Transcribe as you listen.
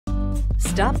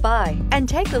Stop by and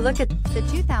take a look at the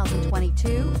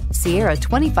 2022 Sierra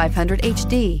 2500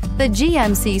 HD. The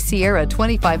GMC Sierra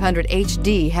 2500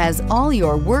 HD has all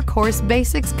your workhorse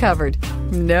basics covered.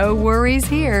 No worries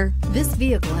here. This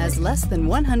vehicle has less than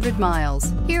 100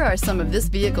 miles. Here are some of this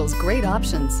vehicle's great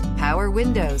options: power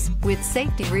windows with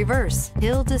safety reverse,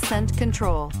 hill descent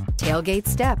control, tailgate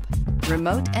step,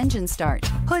 remote engine start,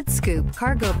 hood scoop,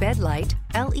 cargo bed light,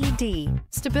 LED,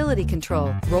 stability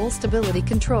control, roll stability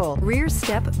control, rear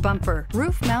step bumper,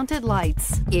 roof mounted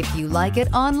lights. If you like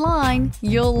it online,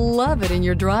 you'll love it in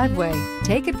your driveway.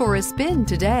 Take it for a spin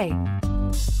today.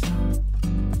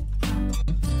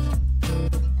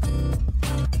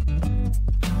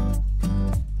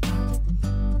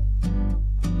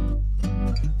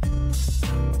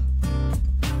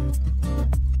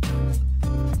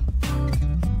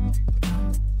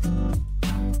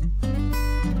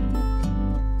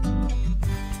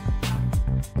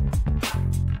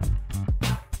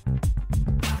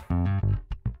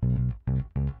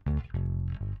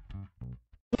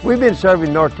 We've been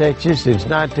serving North Texas since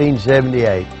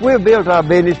 1978. We've built our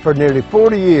business for nearly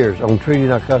 40 years on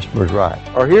treating our customers right.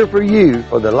 Are here for you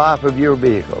for the life of your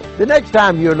vehicle. The next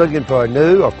time you're looking for a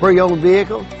new or pre-owned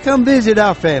vehicle, come visit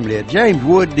our family at James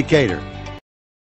Wood Decatur.